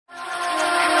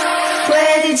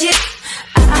Where did you?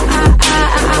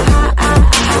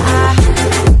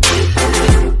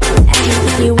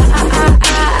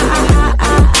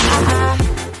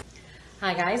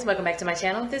 Hi guys, welcome back to my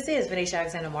channel. This is Vanessa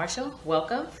Alexander Marshall.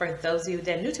 Welcome. For those of you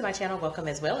that are new to my channel, welcome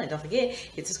as well. And don't forget,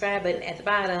 hit the subscribe button at the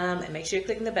bottom and make sure you're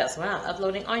clicking the bell so when I'm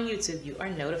uploading on YouTube, you are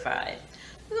notified.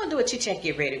 We're going to do a chit chat,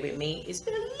 get ready with me. It's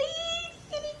been a little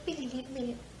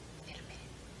minute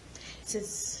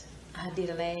since I did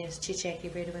the last chit chat,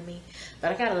 get ready with me.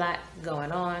 But I got a lot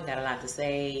going on, got a lot to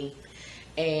say.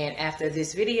 And after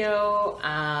this video,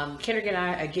 Kendrick and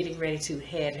I are getting ready to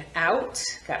head out.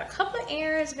 Got a couple of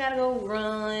errands, gotta go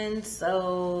run.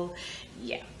 So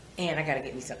yeah, and I gotta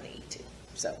get me something to eat too.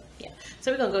 So yeah,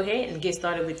 so we're gonna go ahead and get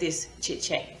started with this chit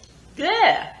chat.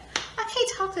 Yeah, I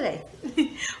can't talk today.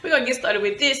 We're gonna get started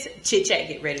with this chit chat,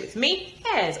 get ready with me.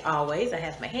 As always, I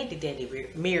have my handy dandy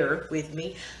mirror with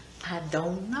me. I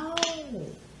don't know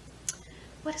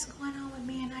what is going on with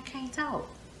me and I can't talk.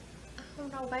 I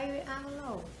don't know, baby. I don't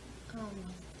know.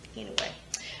 Anyway,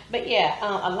 but yeah,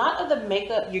 a lot of the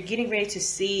makeup you're getting ready to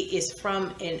see is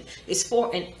for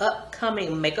an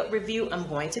upcoming makeup review I'm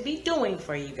going to be doing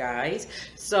for you guys.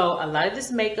 So a lot of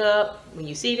this makeup, when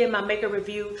you see it in my makeup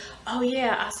review, oh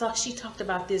yeah, I saw she talked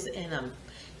about this in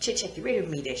chit chat get ready with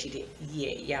me that she did.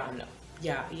 Yeah, y'all know.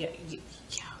 Y'all know the deal.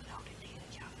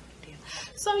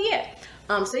 So yeah.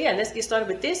 So yeah, let's get started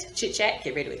with this chit chat,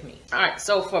 get ready with me. All right,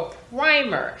 so for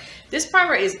primer, this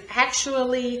primer is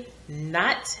actually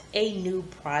not a new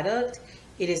product.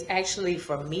 It is actually,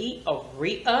 for me, a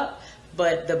re-up,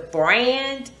 but the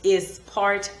brand is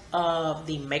part of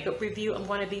the makeup review I'm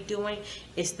going to be doing.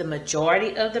 It's the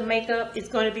majority of the makeup. It's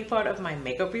going to be part of my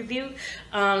makeup review.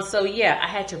 So yeah, I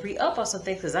had to re-up on some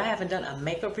things because I haven't done a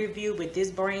makeup review with this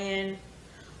brand,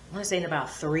 I want to say in about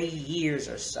 3 years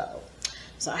or so.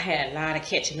 So I had a lot of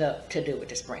catching up to do with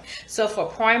this brand. So for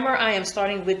primer, I am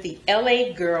starting with the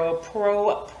LA Girl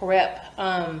Pro Prep,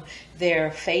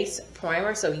 their face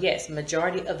primer. So yes,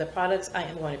 majority of the products I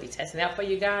am going to be testing out for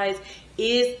you guys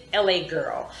is LA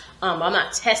Girl. I'm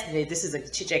not testing it. This is a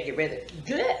chit chat get ready.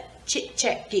 Good chit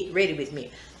chat get ready with me.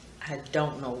 I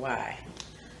don't know why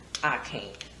I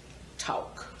can't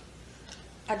talk.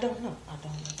 I don't know. I don't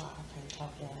know why I can't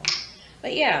talk, y'all.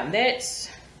 But yeah,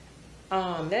 let's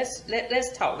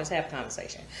talk. Let's have a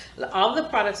conversation. All the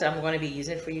products that I'm going to be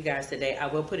using for you guys today, I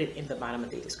will put it in the bottom of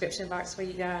the description box for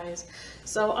you guys.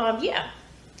 So yeah,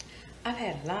 I've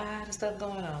had a lot of stuff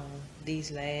going on these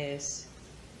last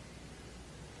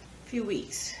few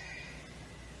weeks.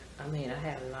 I mean, I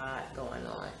had a lot going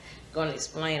on. I'm going to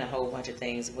explain a whole bunch of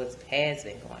things what has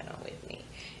been going on with me,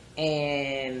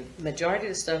 and majority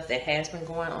of the stuff that has been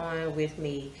going on with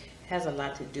me has a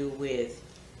lot to do with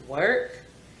work.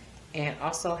 And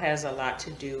also has a lot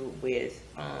to do with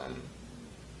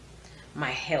my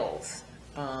health.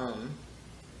 So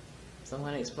I'm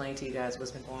going to explain to you guys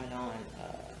what's been going on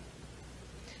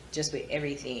just with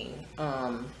everything.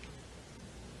 I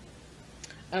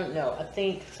don't know. I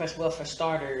think, for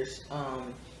starters,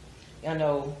 y'all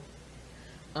know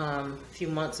a few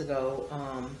months ago,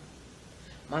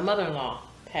 my mother-in-law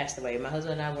passed away. My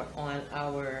husband and I were on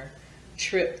our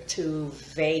trip to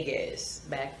Vegas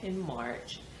back in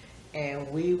March.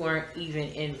 And we weren't even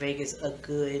in Vegas a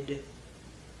good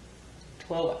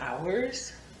 12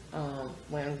 hours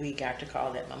when we got the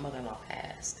call that my mother-in-law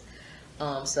passed.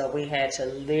 So we had to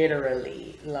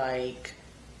literally, like,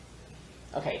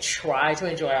 try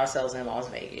to enjoy ourselves in Las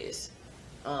Vegas.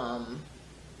 The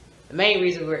main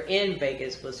reason we're in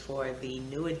Vegas was for the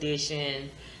New Edition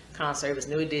concert. It was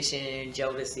New Edition,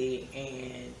 Jodeci,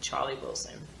 and Charlie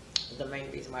Wilson. The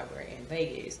main reason why we're in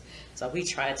Vegas. So we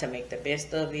tried to make the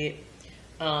best of it.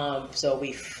 So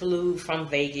we flew from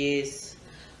Vegas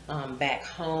back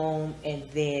home, and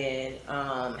then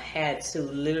had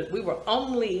to we were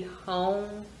only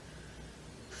home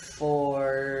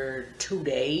for 2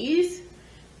 days,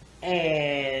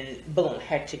 and boom,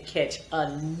 had to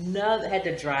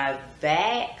drive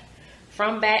back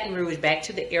from Baton Rouge back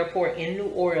to the airport in New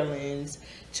Orleans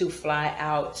to fly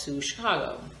out to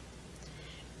Chicago.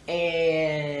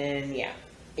 And yeah,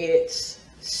 it's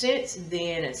since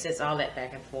then, and since all that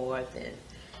back and forth and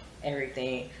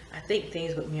everything, I think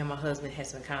things with me and my husband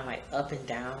has been kind of like up and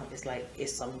down. It's like,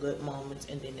 it's some good moments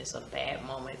and then it's some bad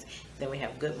moments, then we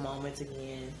have good moments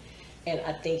again. And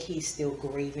I think he's still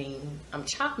grieving. I'm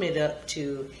chopping it up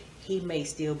to he may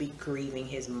still be grieving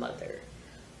his mother,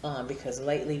 because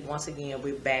lately, once again,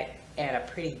 we're back at a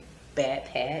pretty bad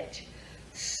patch.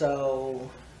 So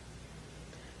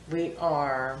we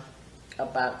are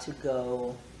about to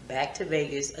go back to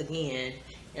Vegas again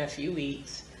in a few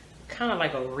weeks, kind of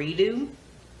like a redo.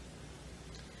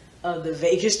 of the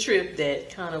Vegas trip that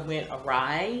kind of went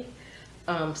awry.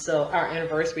 So our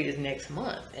anniversary is next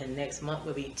month, and next month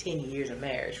will be 10 years of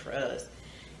marriage for us.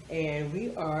 And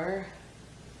we are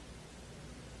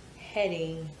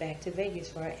heading back to Vegas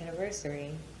for our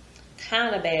anniversary.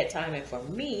 Kind of bad timing for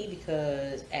me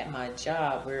because at my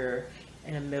job we're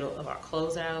in the middle of our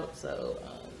closeout, so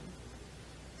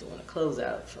doing a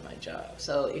closeout for my job.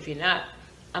 So if you're not,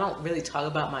 I don't really talk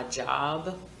about my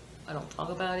job. I don't talk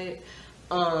about it.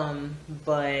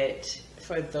 But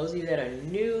for those of you that are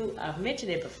new, I've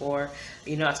mentioned it before.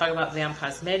 You know, I talk about Vam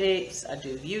Cosmetics. I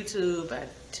do YouTube, I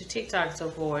do TikTok and so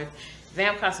forth.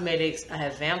 Vam Cosmetics, I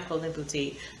have Vam Clothing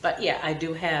Boutique. But yeah, I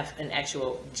do have an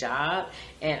actual job,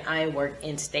 and I work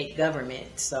in state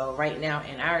government. So right now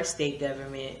in our state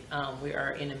government, we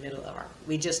are in the middle of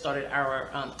we just started our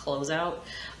closeout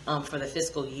for the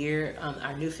fiscal year.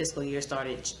 Our new fiscal year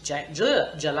started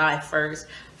July 1st.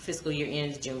 Fiscal year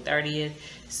ends June 30th.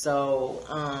 So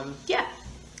yeah.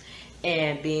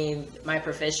 And being my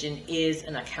profession is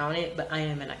an accountant, but I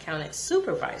am an accountant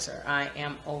supervisor. I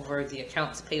am over the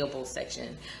accounts payable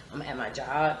section at my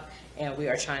job, and we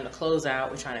are trying to close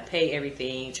out. We're trying to pay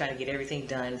everything, trying to get everything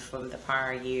done from the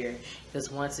prior year,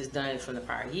 because once it's done from the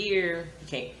prior year, you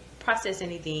can't process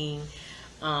anything.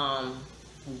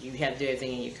 You have to do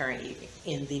everything in your current year,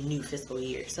 in the new fiscal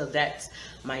year. So that's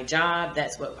my job.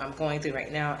 That's what I'm going through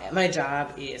right now. My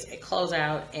job is a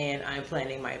closeout, and I'm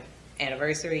planning my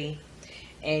anniversary.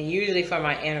 And usually for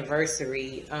my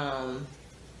anniversary, I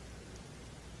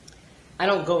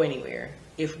don't go anywhere.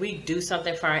 If we do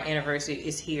something for our anniversary,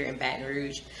 it's here in Baton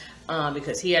Rouge,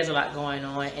 because he has a lot going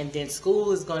on, and then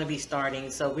school is going to be starting,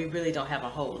 so we really don't have a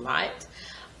whole lot.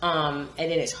 And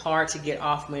then it's hard to get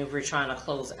off when we're trying to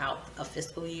close out a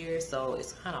fiscal year, so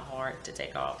it's kind of hard to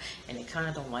take off, and they kind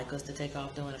of don't like us to take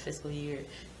off during a fiscal year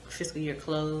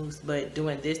close. But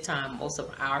during this time, most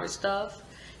of our stuff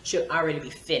should already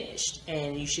be finished,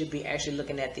 and you should be actually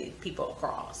looking at the people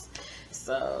across.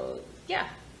 So yeah.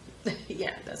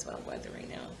 Yeah, that's what I'm going through right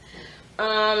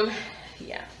now.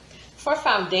 Yeah. For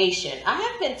foundation, I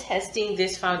have been testing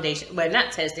this foundation. Well,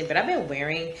 not testing, but I've been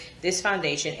wearing this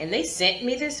foundation, and they sent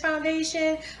me this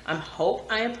foundation. I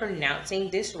hope I am pronouncing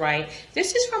this right.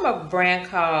 This is from a brand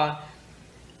called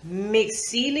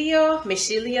Miccilo.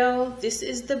 This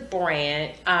is the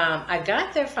brand. I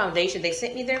got their foundation. They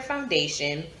sent me their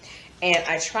foundation, and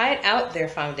I tried out their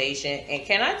foundation, and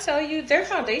can I tell you, their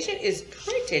foundation is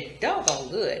pretty doggone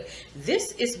good.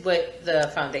 This is what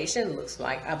the foundation looks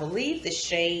like. I believe the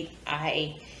shade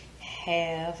I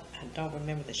have, I don't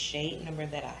remember the shade number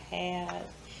that I have.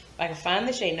 If I can find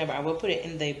the shade number, I will put it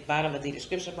in the bottom of the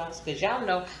description box, because y'all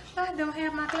know I don't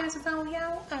have my glasses on,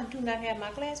 y'all. I do not have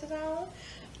my glasses on.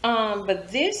 But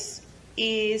this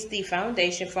is the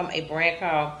foundation from a brand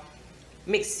called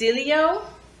Miccilo.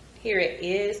 Here it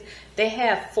is. They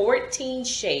have 14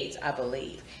 shades, I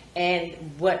believe. And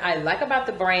what I like about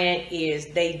the brand is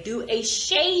they do a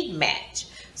shade match.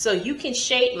 So you can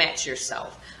shade match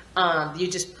yourself. You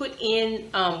just put in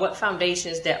what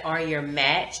foundations that are your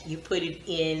match. You put it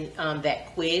in that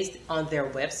quiz on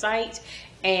their website,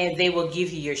 and they will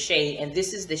give you your shade. And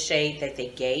this is the shade that they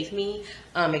gave me.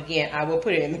 Again, I will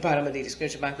put it in the bottom of the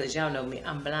description box, because y'all know me,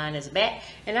 I'm blind as a bat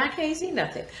and I can't see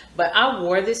nothing. But I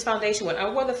wore this foundation. When I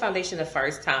wore the foundation the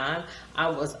first time, I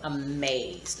was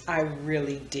amazed. I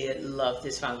really did love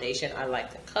this foundation. I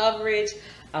like the coverage.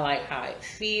 I like how it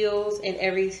feels and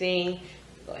everything.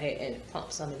 Go ahead and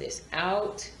pump some of this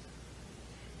out.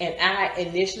 And I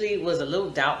initially was a little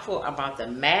doubtful about the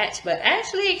match, but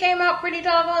actually it came out pretty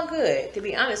doggone good, to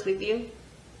be honest with you.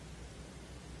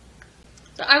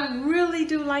 So I really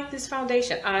do like this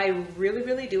foundation. I really,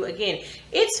 really do. Again,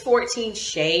 it's 14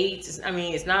 shades. I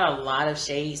mean, it's not a lot of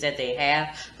shades that they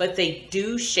have, but they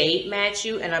do shade match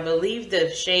you. And I believe the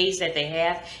shades that they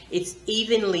have, it's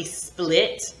evenly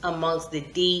split amongst the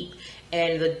deep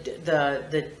and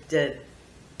the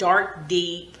dark,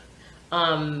 deep,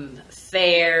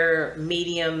 fair,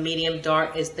 medium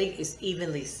dark. I think it's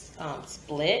evenly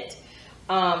split.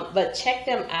 But check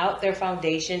them out. Their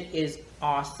foundation is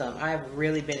awesome. I've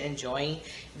really been enjoying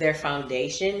their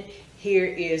foundation. Here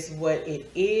is what it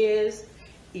is.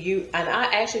 And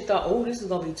I actually thought, oh, this is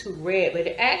gonna be too red, but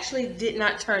it actually did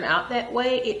not turn out that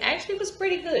way. It actually was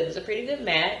pretty good. It was a pretty good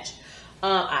match.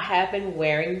 I have been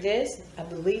wearing this. I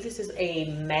believe this is a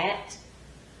matte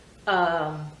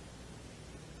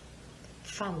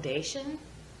foundation,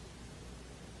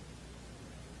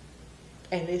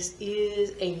 and this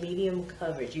is a medium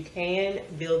coverage. You can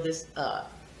build this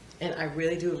up, and I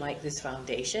really do like this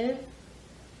foundation,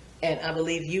 and I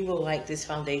believe you will like this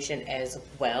foundation as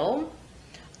well.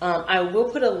 I will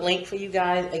put a link for you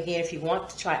guys. Again, if you want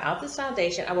to try out this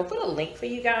foundation, I will put a link for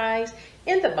you guys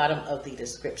in the bottom of the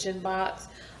description box.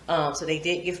 So they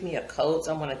did give me a code,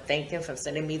 so I want to thank them for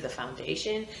sending me the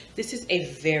foundation. This is a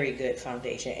very good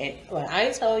foundation. And when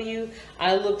I tell you,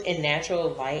 I looked in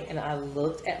natural light and I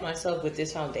looked at myself with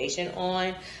this foundation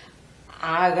on,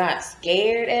 I got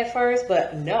scared at first,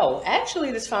 but no,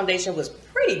 actually this foundation was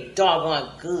pretty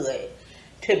doggone good,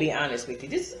 to be honest with you.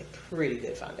 This is a pretty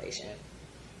good foundation,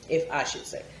 if I should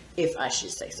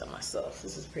say so myself.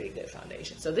 This is pretty good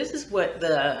foundation. So this is what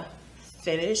the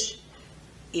finish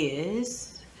is.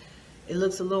 It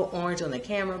looks a little orange on the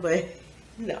camera, but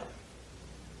no.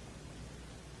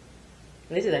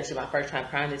 This is actually my first time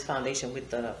trying this foundation with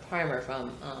the primer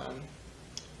from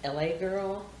LA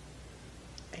Girl.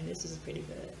 And this is pretty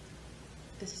good.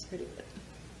 This is pretty good.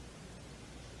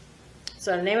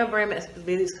 So the name of the brand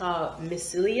is called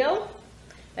Miccilo.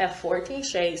 They have 14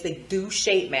 shades. They do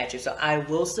shade matches. So I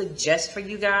will suggest for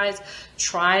you guys,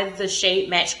 try the shade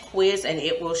match quiz and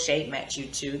it will shade match you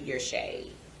to your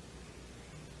shade.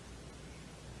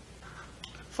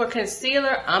 For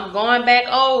concealer, I'm going back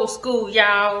old school,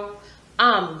 y'all.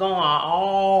 I'm going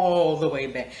all the way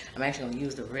back. I'm actually going to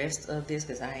use the rest of this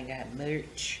because I ain't got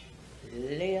much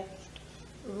left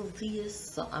of this.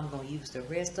 So I'm going to use the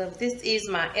rest of this. Is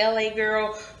my LA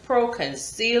Girl Pro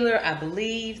Concealer. I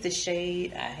believe the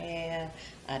shade I have.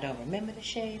 I don't remember the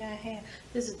shade I have.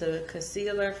 This is the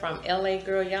concealer from LA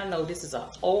Girl. Y'all know this is an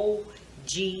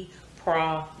OG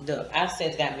product. I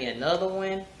since got me another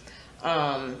one.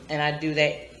 And I do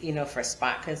that, you know, for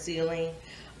spot concealing.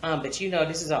 But you know,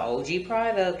 this is an OG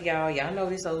product, y'all. Y'all know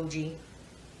this OG.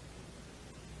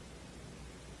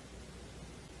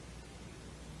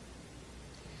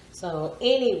 So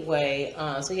anyway,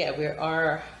 so yeah, we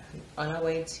are on our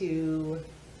way to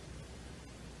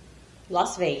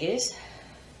Las Vegas.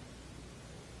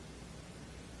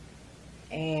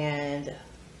 And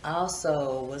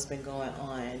also what's been going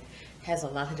on has a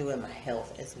lot to do with my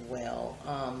health as well.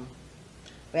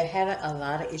 We're having a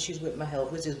lot of issues with my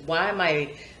health, which is why my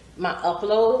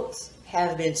uploads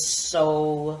have been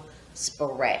so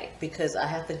sporadic, because I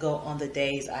have to go on the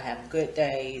days I have good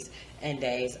days and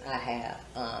days I have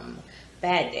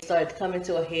bad days. Started coming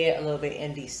to a head a little bit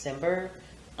in December,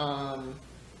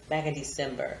 back in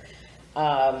December.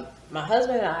 My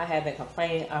husband and I have been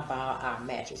complaining about our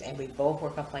mattress, and we both were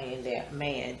complaining that,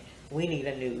 man, we need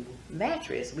a new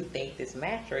mattress. We think this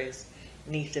mattress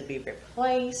needs to be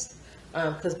replaced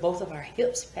because both of our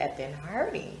hips have been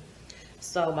hurting.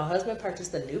 So my husband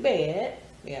purchased a new bed.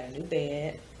 We got a new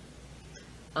bed.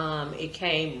 It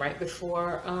came right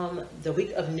before the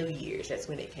week of New Year's. That's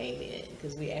when it came in,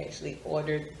 because we actually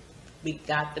we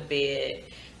got the bed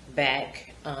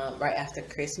back right after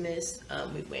Christmas.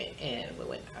 We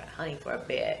went hunting for a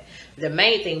bed. The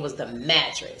main thing was the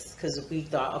mattress, because we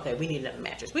thought, okay, we need another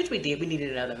mattress, which we did. We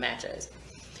needed another mattress.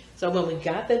 So when we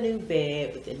got the new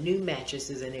bed with the new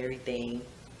mattresses and everything,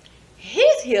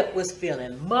 his hip was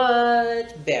feeling much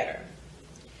better.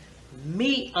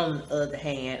 Me, on the other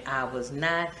hand, I was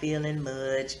not feeling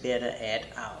much better at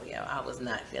all. Yeah, I was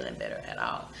not feeling better at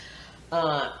all.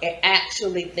 And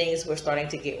actually, things were starting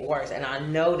to get worse, and I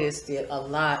noticed it a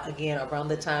lot again around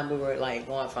the time we were like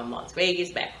going from Las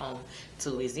Vegas back home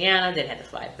to Louisiana, then had to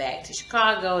fly back to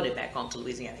Chicago, then back home to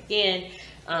Louisiana again,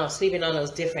 sleeping on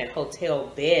those different hotel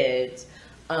beds.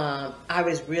 I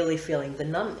was really feeling the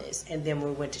numbness, and then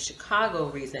when we went to Chicago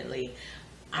recently,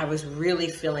 I was really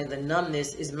feeling the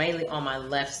numbness is mainly on my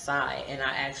left side, and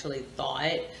I actually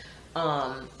thought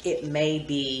it may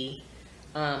be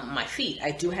my feet.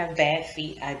 I do have bad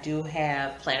feet. I do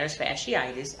have plantar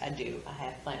fasciitis. I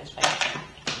have plantar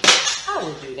fasciitis. I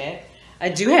will do that. I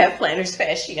do have plantar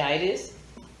fasciitis.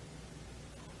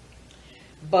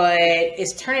 But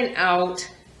it's turning out,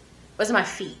 was my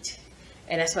feet.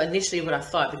 And that's what initially what I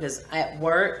thought, because at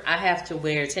work, I have to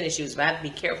wear tennis shoes, but I have to be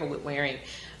careful with wearing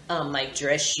like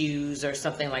dress shoes or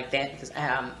something like that, because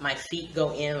my feet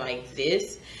go in like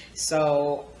this.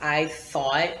 So I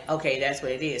thought, okay, that's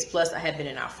what it is. Plus, I had been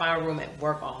in our fire room at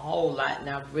work a whole lot, and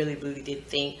I really did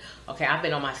think, okay, I've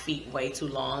been on my feet way too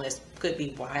long. This could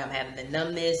be why I'm having the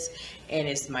numbness, and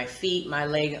it's my feet, my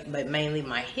leg, but mainly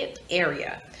my hip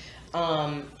area.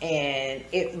 And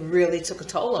it really took a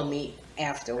toll on me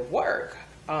after work.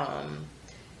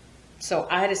 So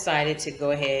I decided to go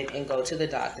ahead and go to the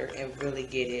doctor and really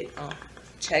get it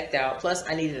checked out. Plus,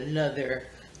 I needed another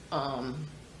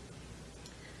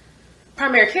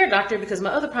primary care doctor, because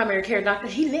my other primary care doctor,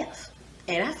 he left.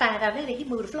 And I found out later he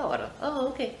moved to Florida. Oh,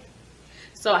 okay.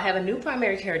 So I have a new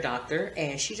primary care doctor,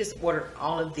 and she just ordered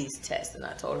all of these tests, and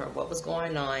I told her what was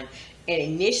going on. And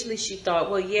initially she thought,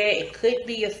 well, yeah, it could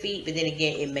be your feet, but then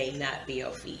again, it may not be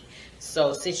your feet.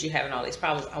 So since you're having all these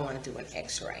problems, I want to do an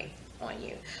x-ray on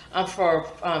you. For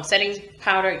setting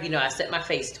powder, you know, I set my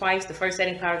face twice. The first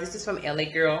setting powder, this is from LA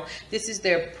Girl. This is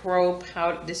their pro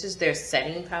powder. This is their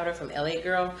setting powder from LA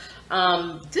Girl.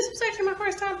 This was actually my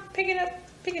first time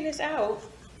picking this out.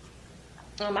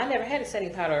 I never had a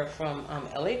setting powder from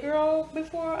LA Girl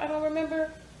before. I don't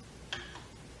remember.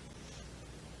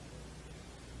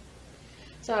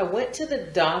 So I went to the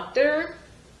doctor.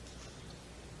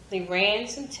 They ran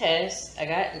some tests. I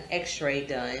got an x-ray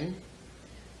done.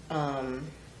 And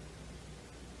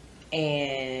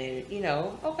you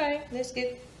know, okay, let's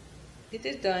get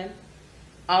this done.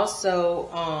 Also,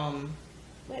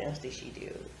 what else did she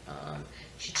do?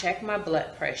 She checked my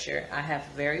blood pressure. I have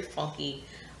very funky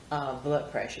blood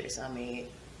pressures. I mean,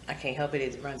 I can't help it.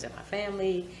 It runs in my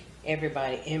family.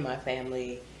 Everybody in my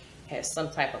family has some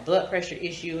type of blood pressure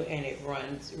issue, and it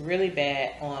runs really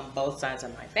bad on both sides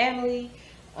of my family.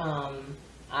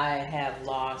 I have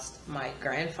lost my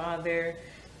grandfather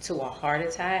to a heart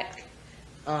attack.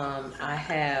 I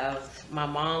have my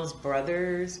mom's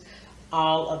brothers.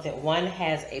 All of them. One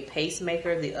has a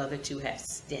pacemaker. The other two have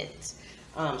stents.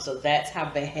 So that's how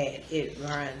bad it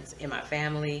runs in my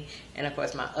family. And of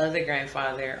course, my other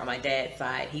grandfather on my dad's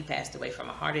side, he passed away from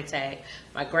a heart attack.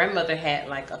 My grandmother had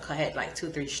like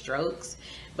 2-3 strokes,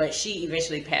 but she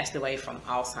eventually passed away from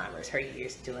Alzheimer's. Her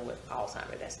years dealing with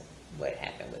Alzheimer's. That's what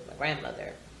happened with my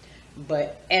grandmother.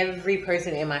 But every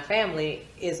person in my family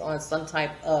is on some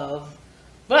type of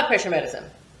blood pressure medicine.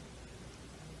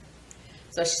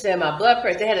 So she said my blood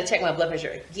pressure, they had to check my blood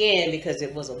pressure again because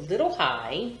it was a little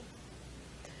high.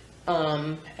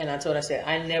 And I told her, I said,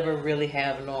 I never really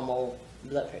have normal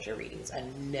blood pressure readings. I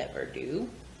never do.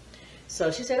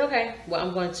 So she said, okay, well,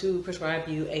 I'm going to prescribe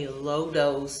you a low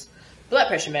dose blood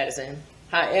pressure medicine.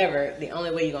 However, the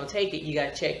only way you're going to take it, you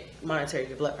got to monitor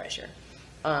your blood pressure.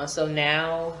 So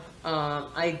now,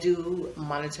 I do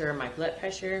monitor my blood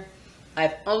pressure.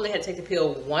 I've only had to take the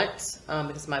pill once,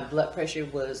 because my blood pressure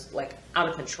was like out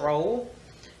of control.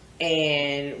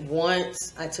 And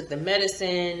once I took the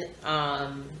medicine,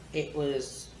 I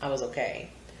was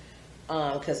okay.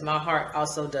 Because my heart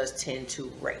also does tend to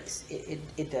race.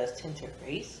 It does tend to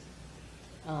race.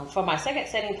 For my second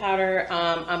setting powder,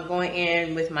 I'm going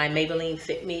in with my Maybelline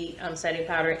Fit Me setting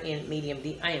powder in medium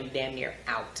deep. I am damn near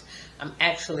out. I'm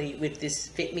actually, with this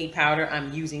Fit Me powder,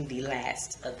 I'm using the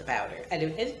last of the powder. I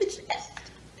don't have much left.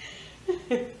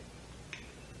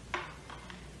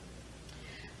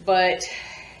 But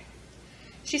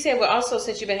she said, well, also,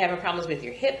 since you've been having problems with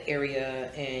your hip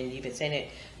area and you've been saying it,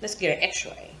 let's get an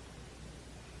x-ray.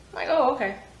 I'm like, oh,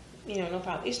 okay. You know, no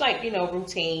problem. It's like, you know,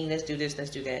 routine. Let's do this, let's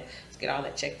do that. Let's get all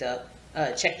that checked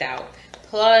out.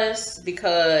 Plus,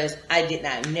 because I did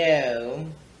not know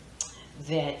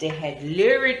that they had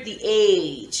lowered the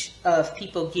age of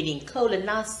people getting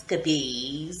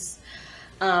colonoscopies.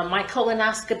 My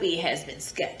colonoscopy has been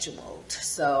scheduled,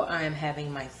 so I am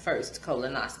having my first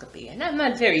colonoscopy, and I'm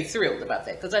not very thrilled about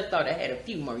that because I thought I had a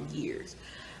few more years.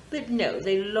 But no,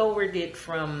 they lowered it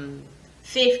from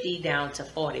 50 down to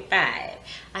 45.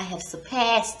 I have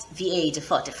surpassed the age of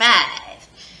 45,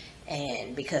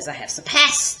 and because I have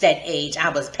surpassed that age, I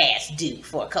was past due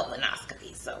for a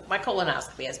colonoscopy. So my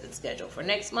colonoscopy has been scheduled for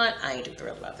next month. I ain't too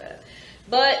thrilled about that,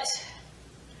 but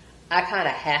I kind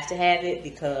of have to have it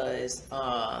because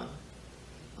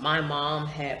my mom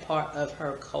had part of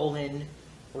her colon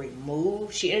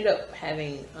removed. She ended up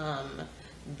having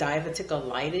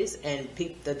diverticulitis, and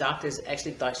the doctors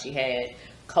actually thought she had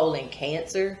colon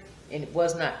cancer, and it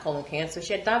was not colon cancer.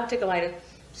 She had diverticulitis.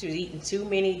 She was eating too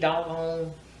many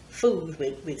doggone food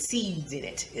with seeds in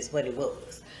it, is what it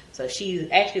was. So she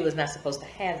actually was not supposed to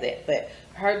have that, but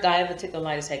her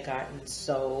diverticulitis had gotten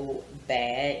so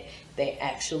bad, they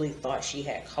actually thought she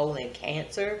had colon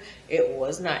cancer. It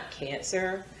was not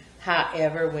cancer.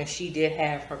 However, when she did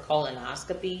have her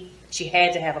colonoscopy, she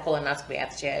had to have a colonoscopy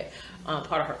after she had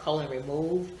part of her colon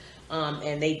removed.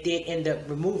 And they did end up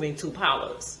removing 2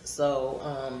 polyps.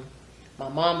 So my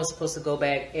mom was supposed to go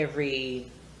back every,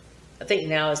 I think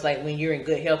now it's like when you're in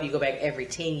good health, you go back every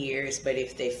 10 years. But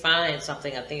if they find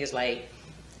something, I think it's like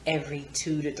every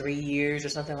 2 to 3 years or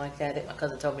something like that. That my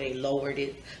cousin told me they lowered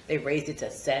it. They raised it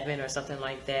to 7 or something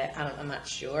like that. I'm not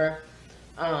sure.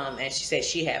 And she said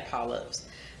she had polyps.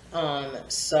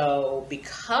 So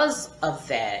because of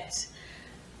that,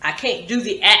 I can't do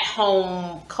the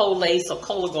at-home Colace or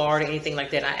Cologuard or anything like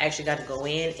that. I actually got to go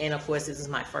in, and of course, this is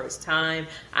my first time.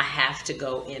 I have to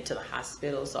go into the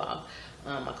hospital, so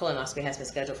my colonoscopy has been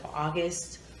scheduled for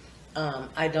August.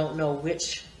 I don't know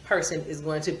which person is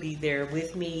going to be there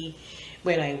with me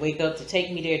when I wake up to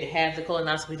take me there to have the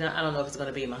colonoscopy done. I don't know if it's going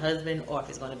to be my husband or if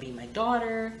it's going to be my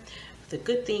daughter. The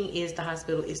good thing is the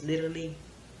hospital is literally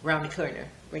around the corner,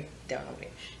 right down over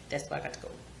there. That's why I got to go.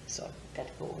 So, got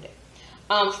to go over there.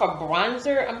 For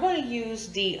bronzer, I'm going to use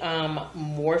the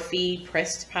Morphe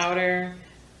pressed powder.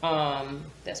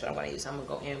 That's what I'm going to use. I'm going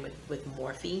to go in with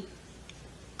Morphe.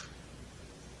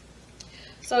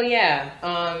 So yeah,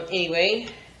 anyway,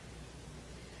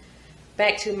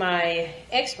 back to my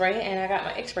x-ray, and I got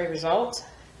my x-ray results.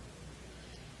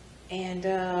 And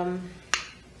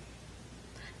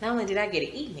not only did I get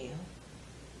an email,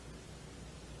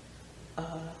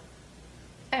 I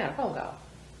got a phone call.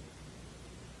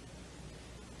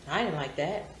 I didn't like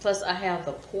that. Plus, I have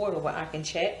the portal where I can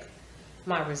check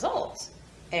my results.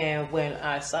 And when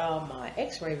I saw my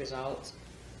x-ray results,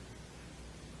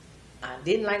 I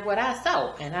didn't like what I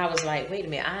saw. And I was like, wait a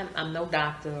minute, I'm no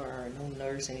doctor or no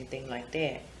nurse or anything like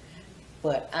that.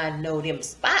 But I know them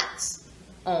spots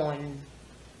on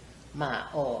my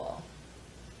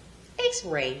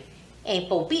x-ray ain't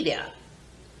supposed to be there.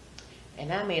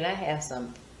 And I mean, I have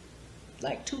some,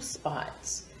 like 2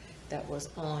 spots that was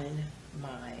on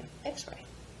my x-ray,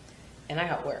 and I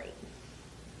got worried.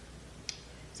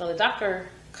 So the doctor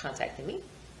contacted me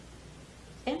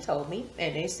and told me,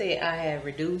 and they said I had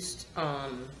reduced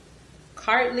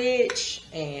cartilage,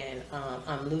 and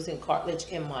I'm losing cartilage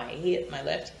in my hip, my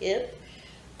left hip,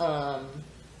 and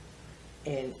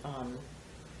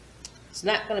it's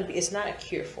not a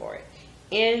cure for it.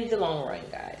 In the long run,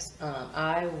 guys,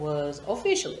 I was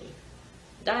officially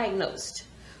diagnosed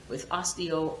with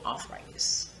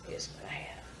osteoarthritis. Is what I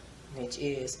have, which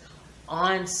is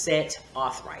onset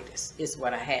arthritis is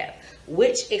what I have,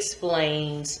 which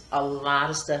explains a lot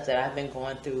of stuff that I've been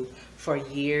going through for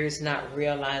years, not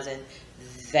realizing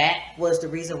that was the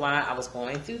reason why I was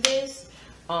going through this.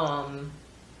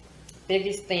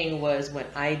 Biggest thing was when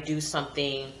I do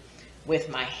something with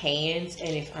my hands,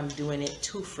 and if I'm doing it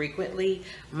too frequently,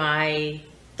 my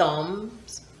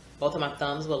thumbs, both of my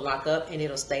thumbs will lock up, and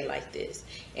it'll stay like this,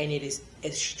 and it is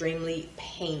extremely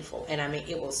painful. And I mean,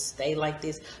 it will stay like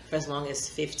this for as long as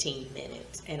 15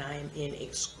 minutes, and I am in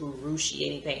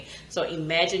excruciating pain. So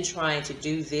imagine trying to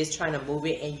do this, trying to move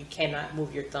it, and you cannot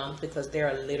move your thumbs because they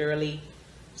are literally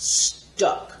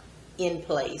stuck in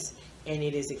place, and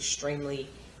it is extremely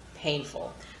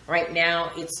painful. Right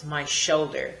now, it's my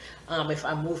shoulder. If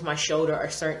I move my shoulder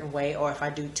a certain way, or if I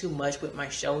do too much with my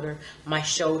shoulder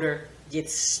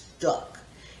gets stuck.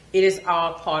 It is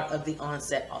all part of the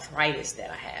onset arthritis that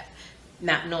I have,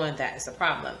 not knowing that is a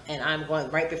problem. And I'm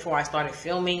going, right before I started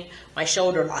filming, my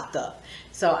shoulder locked up.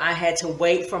 So I had to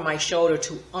wait for my shoulder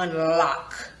to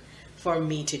unlock for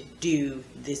me to do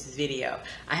this video.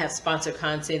 I have sponsored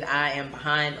content I am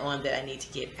behind on that I need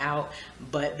to get out,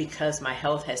 but because my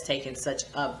health has taken such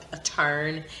a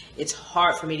turn, it's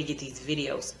hard for me to get these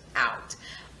videos out.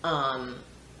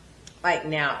 Like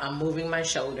now, I'm moving my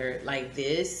shoulder like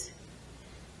this,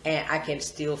 and I can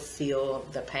still feel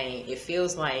the pain. It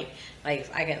feels like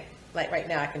if I can, like right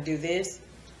now, I can do this.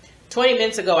 20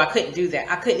 minutes ago, I couldn't do that.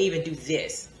 I couldn't even do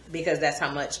this because that's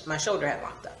how much my shoulder had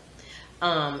locked up.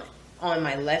 On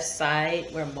my left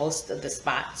side, where most of the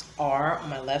spots are on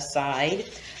my left side,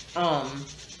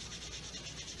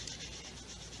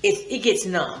 it gets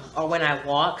numb. Or when I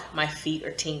walk, my feet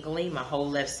are tingling. My whole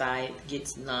left side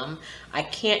gets numb. I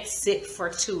can't sit for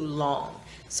too long.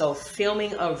 So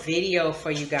filming a video for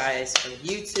you guys for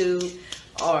YouTube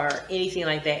or anything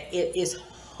like that, it is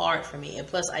hard for me. And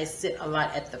plus, I sit a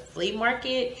lot at the flea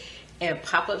market and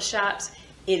pop-up shops.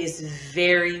 It is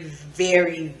very,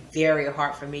 very, very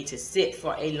hard for me to sit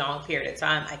for a long period of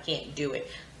time. I can't do it.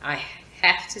 I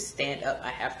have to stand up.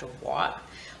 I have to walk.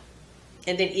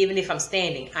 And then even if I'm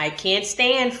standing, I can't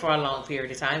stand for a long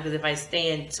period of time, because if I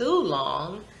stand too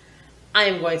long, I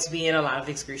am going to be in a lot of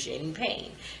excruciating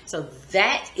pain. So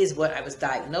that is what I was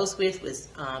diagnosed with,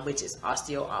 which is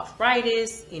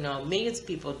osteoarthritis. You know, millions of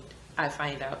people, I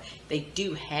find out, they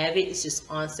do have it. It's just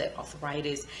onset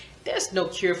arthritis. There's no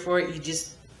cure for it.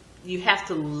 You have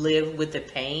to live with the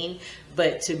pain.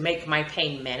 But to make my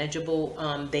pain manageable,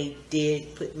 they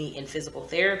did put me in physical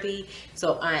therapy.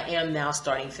 So I am now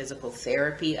starting physical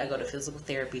therapy. I go to physical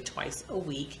therapy twice a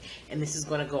week, and this is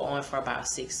going to go on for about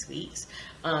 6 weeks.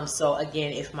 So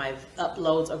again, if my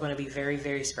uploads are going to be very,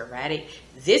 very sporadic,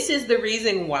 this is the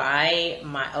reason why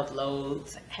my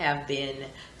uploads have been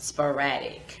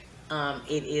sporadic.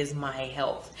 it is my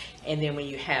health. And then when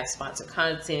you have sponsored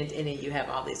content, and then you have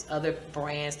all these other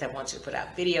brands that want you to put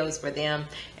out videos for them,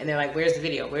 and they're like, where's the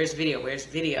video? Where's the video? Where's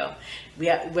the video?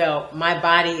 Well, my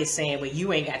body is saying, well,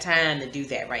 you ain't got time to do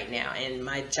that right now. And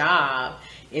my job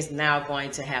is now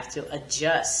going to have to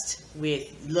adjust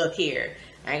with, look here,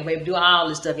 I ain't gonna be able to do all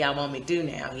the stuff y'all want me to do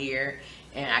now here.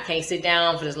 And I can't sit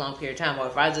down for this long period of time. Or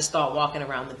if I just start walking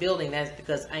around the building, that's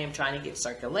because I am trying to get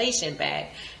circulation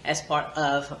back as part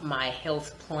of my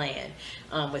health plan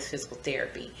with physical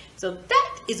therapy. So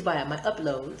that is why my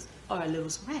uploads are a little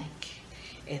sporadic.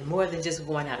 And more than just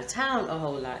going out of town a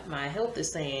whole lot, my health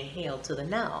is saying hell to the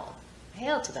no.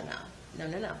 Hell to the no. No,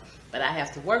 no, no. But I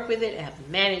have to work with it. I have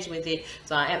to manage with it.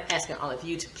 So I am asking all of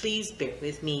you to please bear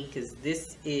with me, because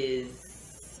this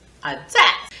is a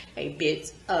tax. A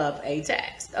bit of a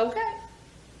tax. Okay?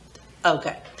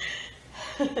 Okay.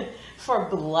 For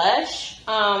blush,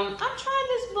 I'm trying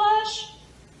this blush.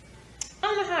 I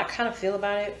don't know how I kind of feel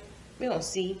about it. We're going to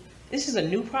see. This is a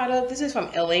new product. This is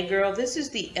from LA Girl. This is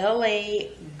the LA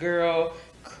Girl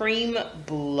Cream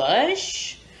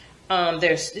Blush.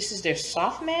 This is their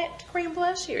soft matte cream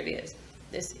blush. Here it is.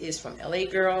 This is from LA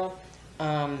Girl.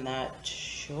 I'm not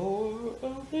sure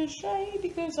of the shade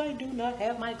because I do not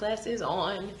have my glasses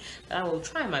on. But I will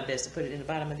try my best to put it in the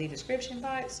bottom of the description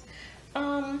box.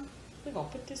 We're gonna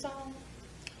put this on.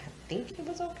 I think it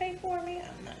was okay for me.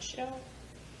 I'm not sure.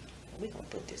 We're gonna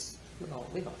put this. We're gonna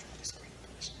try this cream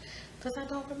blush because I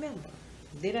don't remember.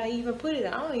 Did I even put it?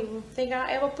 I don't even think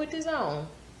I ever put this on.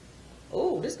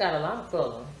 Oh, this got a lot of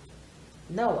color.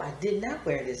 No, I did not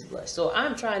wear this blush. So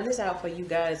I'm trying this out for you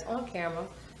guys on camera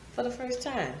for the first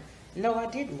time. No, I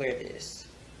didn't wear this.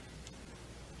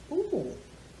 Ooh.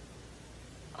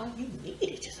 Oh, you need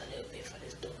it just a little bit for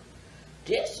this door.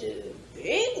 This is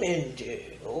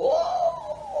pigmented.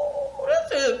 Oh,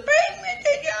 this is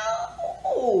pigmented, y'all.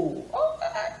 Oh,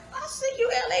 okay. I see you,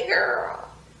 LA girl.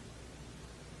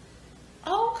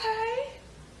 Okay.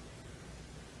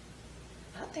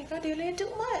 I think I did a little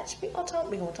too much. We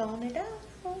gonna tone it down.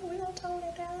 We gonna tone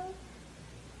it down.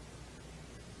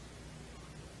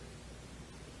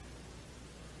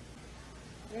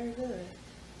 Very good.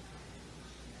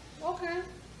 Okay.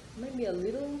 Maybe a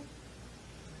little.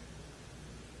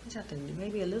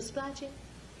 Maybe a little splotchy.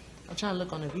 I'm trying to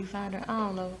look on the viewfinder. I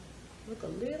don't know. Look a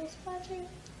little splotchy.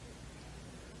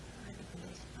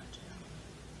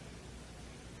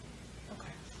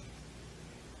 Okay.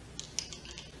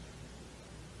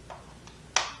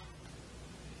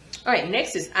 All right.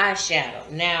 Next is eyeshadow.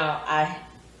 Now I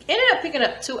ended up picking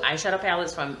up 2 eyeshadow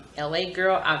palettes from LA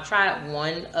Girl. I've tried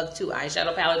one of 2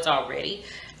 eyeshadow palettes already.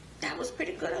 That was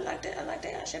pretty good. I like that. I like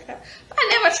that eyeshadow palette. But I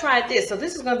never tried this, so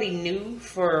this is going to be new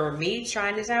for me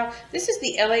trying this out. This is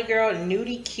the LA Girl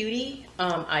Nudie Cutie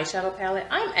eyeshadow palette.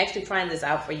 I'm actually trying this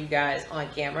out for you guys on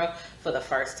camera for the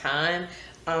first time.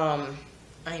 I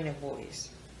ain't never wore this.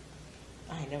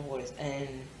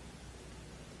 And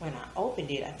when I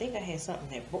opened it, I think I had something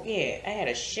that, yeah, I had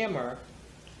a shimmer.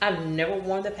 I've never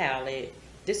worn the palette.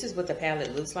 This is what the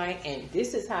palette looks like, and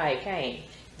this is how it came.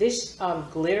 This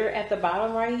glitter at the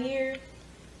bottom right here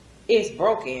is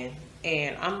broken,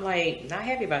 and I'm like not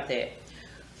happy about that.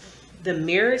 The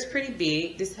mirror is pretty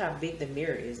big. This is how big the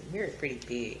mirror is. The mirror is pretty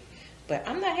big, but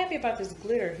I'm not happy about this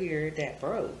glitter here that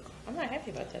broke. I'm not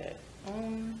happy about that. I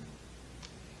mean,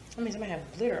 somebody have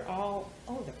glitter all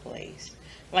over the place.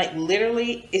 Like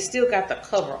literally, it still got the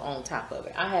cover on top of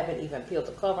it. I haven't even peeled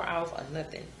the cover off or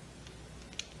nothing.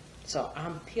 So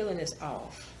I'm peeling this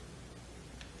off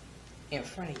in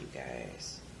front of you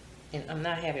guys. And I'm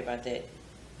not happy about that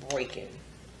breaking.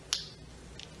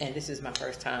 And this is my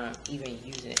first time even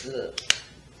using it. Look.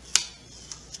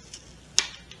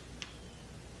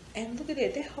 And look at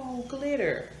it, that whole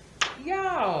glitter.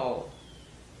 Y'all.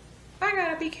 I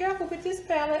gotta be careful with this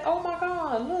palette. Oh my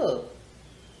God, look.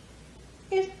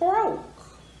 It's broke.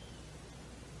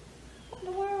 What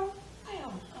in the world?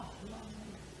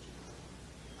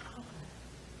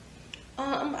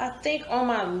 I think on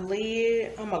my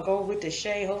lid, I'm gonna go with the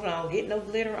shade. Hopefully I don't get no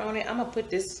glitter on it. I'm gonna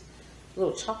put this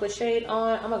little chocolate shade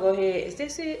on. I'm gonna go ahead. Is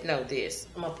this it? No, this.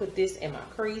 I'm gonna put this in my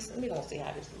crease. Let me go see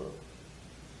how this looks.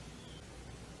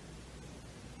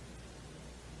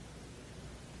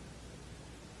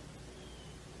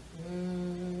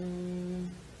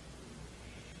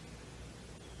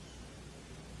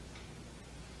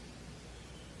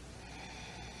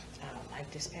 I don't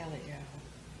like this palette, y'all.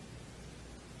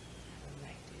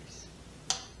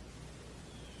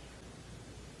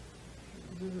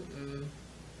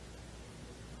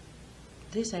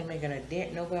 This ain't making a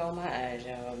dent nowhere on my eyes,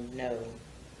 y'all. No.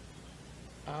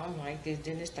 I don't like this.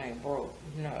 Then this thing broke.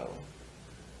 No.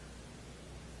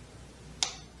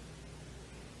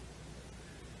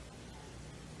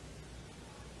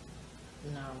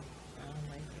 No, I don't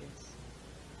like this.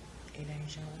 It ain't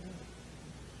showing up.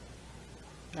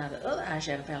 Now the other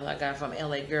eyeshadow palette I got from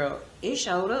LA Girl, it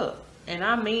showed up. And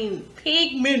I mean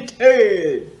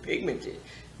pigmented. Pigmented.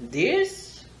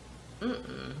 This,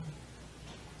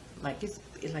 like it's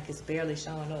barely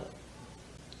showing up.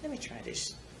 Let me try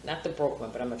this. Not the broke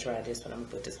one, but I'm gonna try this one. I'm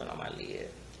gonna put this one on my lid.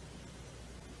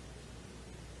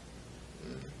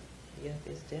 Yep,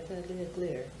 it's definitely a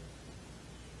glitter.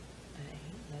 I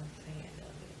ain't no fan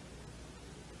of it.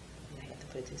 I have to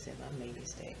put this in my maybe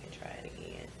stack and try it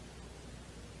again.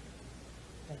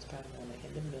 That's probably what I'm gonna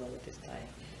hit the middle with this thing.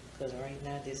 Because right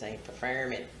now this ain't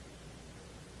performing.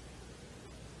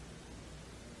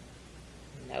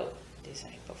 Nope, this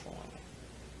ain't performing.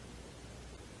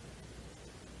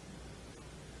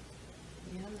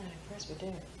 Yeah, I'm not impressed with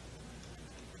that.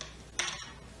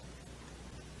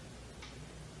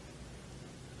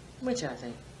 What y'all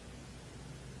think?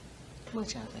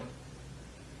 What y'all think?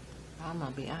 I'm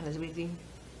gonna be honest with you.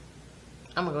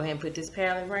 I'm gonna go ahead and put this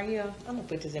palette right here. I'm gonna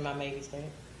put this in my maybe stack.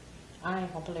 I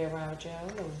ain't gonna play around with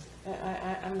y'all.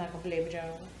 I'm not gonna play with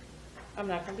y'all. I'm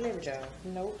not gonna play with y'all.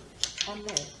 Nope, I'm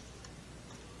not.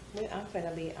 I'm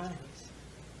finna be honest.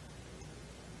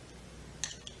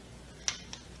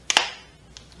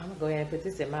 I'm gonna go ahead and put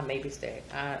this in my maybe stack.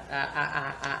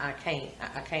 I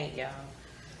can't, y'all.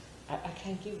 I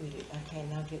can't get with it. I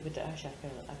cannot get with the eyeshadow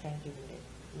palette. I can't get with it.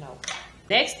 No.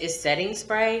 Next is setting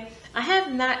spray. I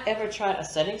have not ever tried a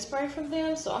setting spray from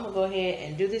them, so I'm gonna go ahead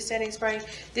and do this setting spray.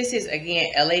 This is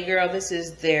again LA Girl. This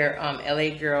is their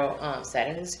LA Girl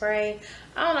setting spray.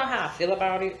 I don't know how I feel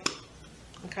about it.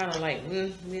 I'm kind of like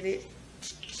with it.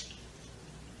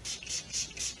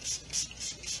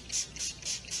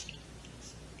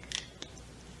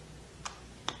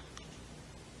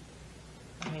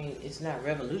 I mean, it's not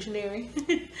revolutionary.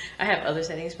 I have other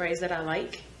setting sprays that I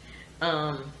like.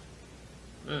 Like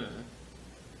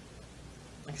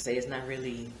I say, it's not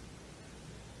really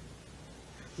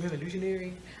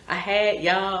revolutionary. I had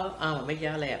y'all, make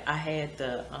y'all laugh. I had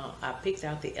the, I picked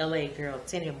out the LA Girl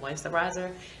Tinted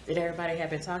Moisturizer that everybody had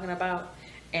been talking about.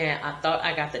 And I thought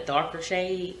I got the darker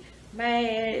shade.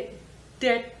 Man,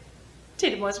 that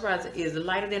Tinted Moisturizer is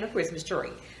lighter than a Christmas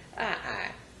tree.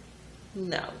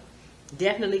 No.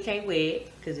 Definitely can't wear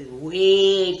it because it's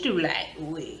way too light.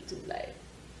 Way too light.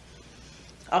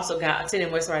 Also got a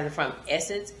tinted moisturizer from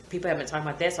Essence. People have been talking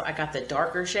about that, so I got the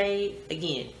darker shade.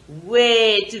 Again,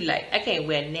 way too light. I can't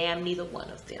wear neither one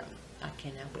of them. I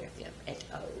cannot wear them at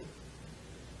all.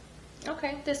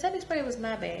 Okay, the setting spray was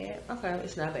not bad. Okay,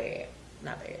 it's not bad.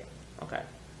 Not bad. Okay.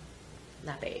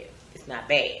 Not bad. It's not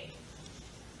bad.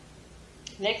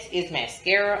 Next is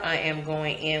mascara. I am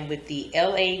going in with the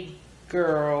LA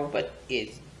Girl. What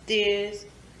is this?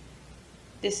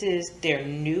 This is their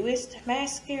newest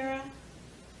mascara.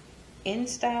 In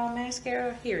Style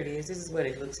mascara. Here it is. This is what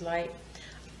it looks like.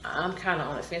 I'm kind of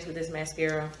on the fence with this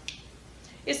mascara.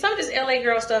 It's some of this LA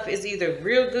Girl stuff is either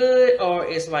real good or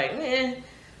it's like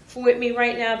with me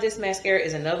right now. This mascara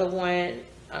is another one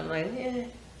I'm like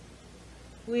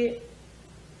with.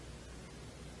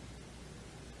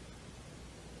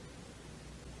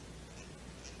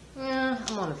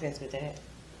 I'm on the fence with that.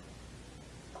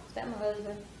 Is that my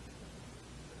husband?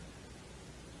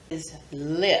 Is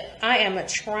lip. I am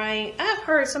trying. I've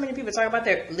heard so many people talk about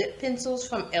their lip pencils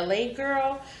from LA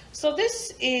Girl. So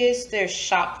this is their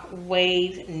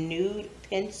Shockwave Nude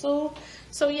Pencil.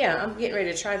 So yeah, I'm getting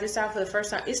ready to try this out for the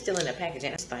first time. It's still in the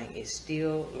packaging. This thing is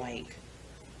still like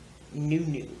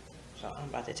new. So I'm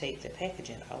about to take the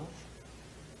packaging off.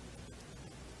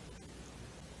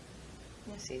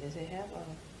 Let's see, does it have a...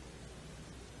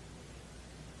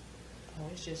 Oh,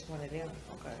 it's just one of them.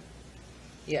 Okay.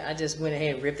 Yeah, I just went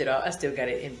ahead and ripped it off. I still got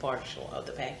it in partial of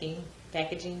the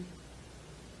packaging.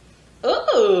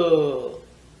 Ooh.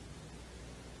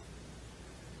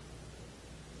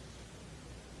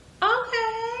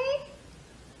 Okay.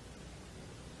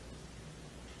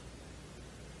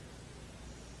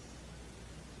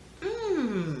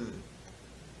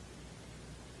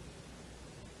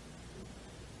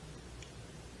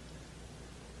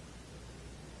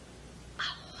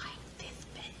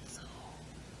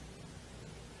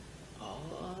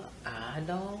 I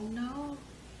don't know.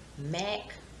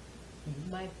 MAC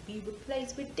might be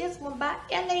replaced with this one by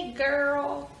LA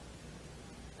Girl.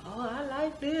 Oh, I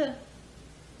like this.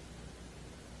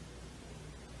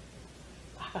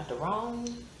 I got the wrong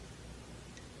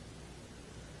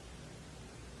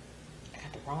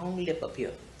lip up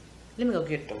here. Let me go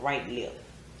get the right lip.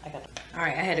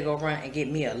 Alright, I had to go run and get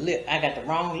me a lip. I got the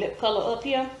wrong lip color up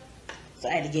here. So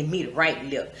I had to give me the right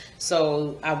lip.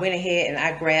 So I went ahead and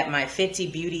I grabbed my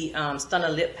Fenty Beauty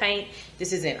Stunna lip paint.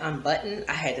 This is an Unbutton.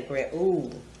 I had to grab,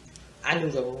 ooh, I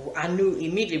knew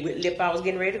immediately what lip I was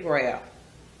getting ready to grab.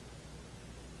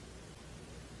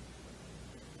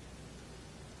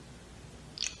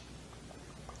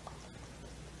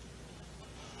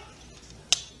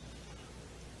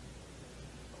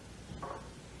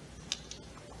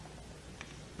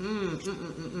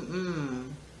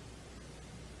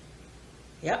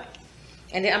 Yep.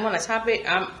 And then I'm going to top it.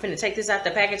 I'm going to take this out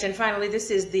the package. And finally,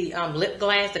 this is the lip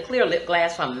glass, the clear lip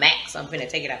glass from MAC. So I'm going to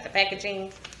take it out the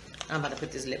packaging. I'm about to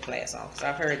put this lip glass on. So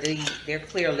I've heard their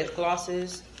clear lip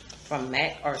glosses from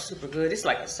MAC are super good. It's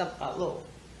like a little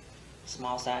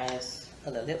small size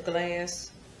of the lip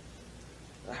glass.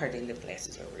 I heard their lip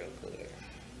glasses are real good.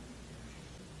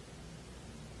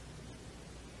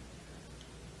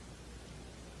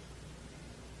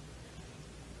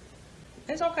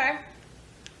 It's okay.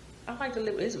 I like the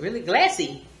lip. It's really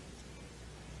glassy.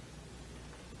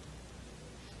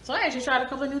 So I actually tried a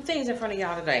couple of new things in front of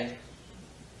y'all today.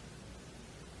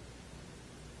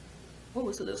 Oh,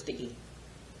 it's a little sticky.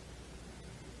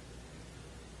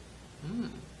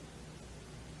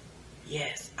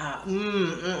 Yes. I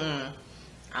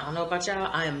don't know about y'all.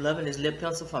 I am loving this lip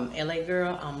pencil from LA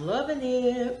Girl. I'm loving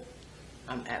it.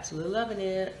 I'm absolutely loving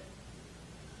it.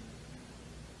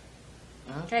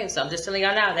 Okay, so I'm just telling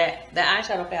y'all now that the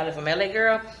eyeshadow palette from LA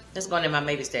Girl, that's going in my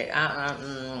maybe stack. I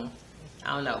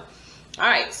don't know. All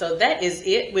right, so that is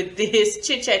it with this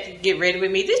Chit Chat Get Ready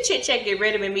With Me. This Chit Chat Get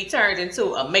Ready With Me turned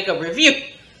into a makeup review.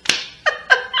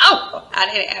 Oh, how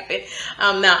did it happen?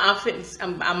 Now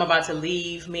I'm about to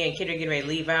leave. Me and Kendrick getting ready to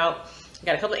leave out.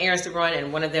 Got a couple of errands to run,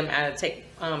 and one of them I take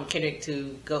Kendrick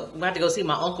to go. We have to go see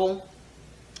my uncle.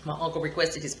 My uncle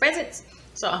requested his presents,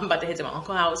 so I'm about to head to my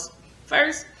uncle's house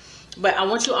first. But I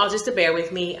want you all just to bear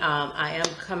with me. I am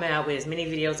coming out with as many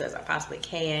videos as I possibly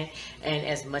can, and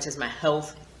as much as my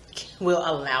health will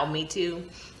allow me to.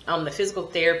 The physical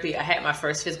therapy, I had my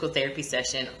first physical therapy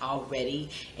session already,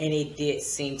 and it did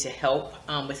seem to help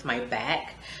with my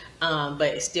back.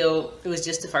 But it was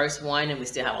just the first one, and we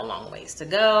still have a long ways to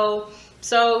go.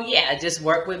 So yeah, just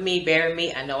work with me, bear with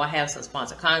me. I know I have some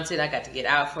sponsored content I got to get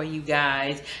out for you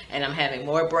guys, and I'm having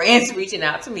more brands reaching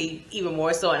out to me even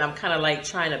more so, and I'm kind of like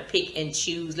trying to pick and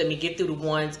choose. Let me get through the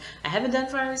ones I haven't done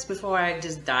first before I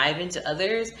just dive into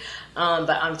others.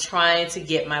 But I'm trying to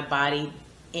get my body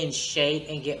in shape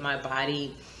and get my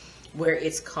body where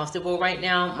it's comfortable right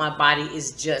now. My body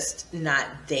is just not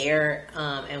there,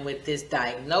 and with this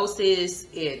diagnosis,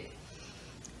 it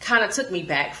kind of took me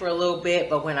back for a little bit.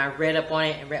 But when I read up on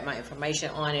it and read my information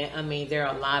on it, I mean, there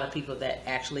are a lot of people that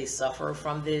actually suffer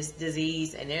from this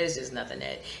disease, and there's just nothing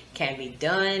that can be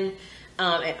done.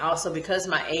 And also because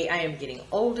I am getting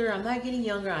older. I'm not getting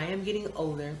younger, I am getting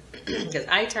older, because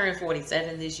I turned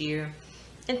 47 this year,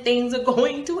 and things are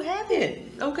going to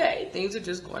happen. Okay, things are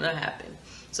just going to happen.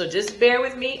 So just bear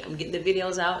with me. I'm getting the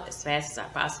videos out as fast as I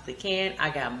possibly can. I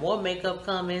got more makeup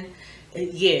coming.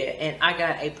 Yeah, and I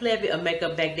got a plethora of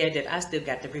makeup back there that I still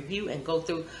got to review and go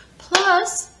through.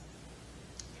 Plus,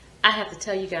 I have to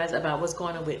tell you guys about what's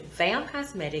going on with VAM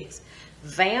Cosmetics,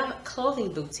 VAM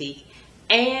Clothing Boutique,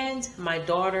 and my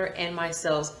daughter and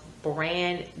myself's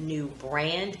brand new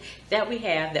brand that we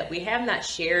have not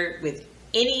shared with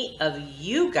any of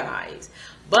you guys,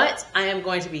 but I am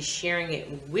going to be sharing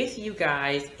it with you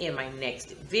guys in my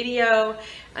next video.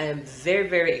 I am very,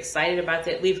 very excited about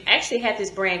that. We've actually had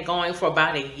this brand going for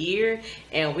about a year,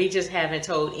 and we just haven't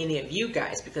told any of you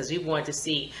guys because we wanted to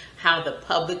see how the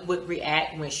public would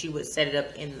react when she would set it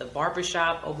up in the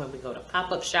barbershop or when we go to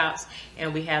pop-up shops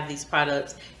and we have these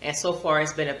products. And so far,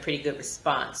 it's been a pretty good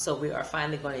response. So we are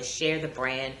finally going to share the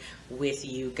brand with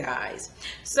you guys.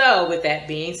 So with that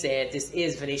being said, this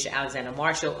is Venetia Alexander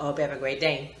Marshall. I hope you have a great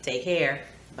day. Take care.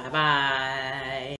 Bye-bye.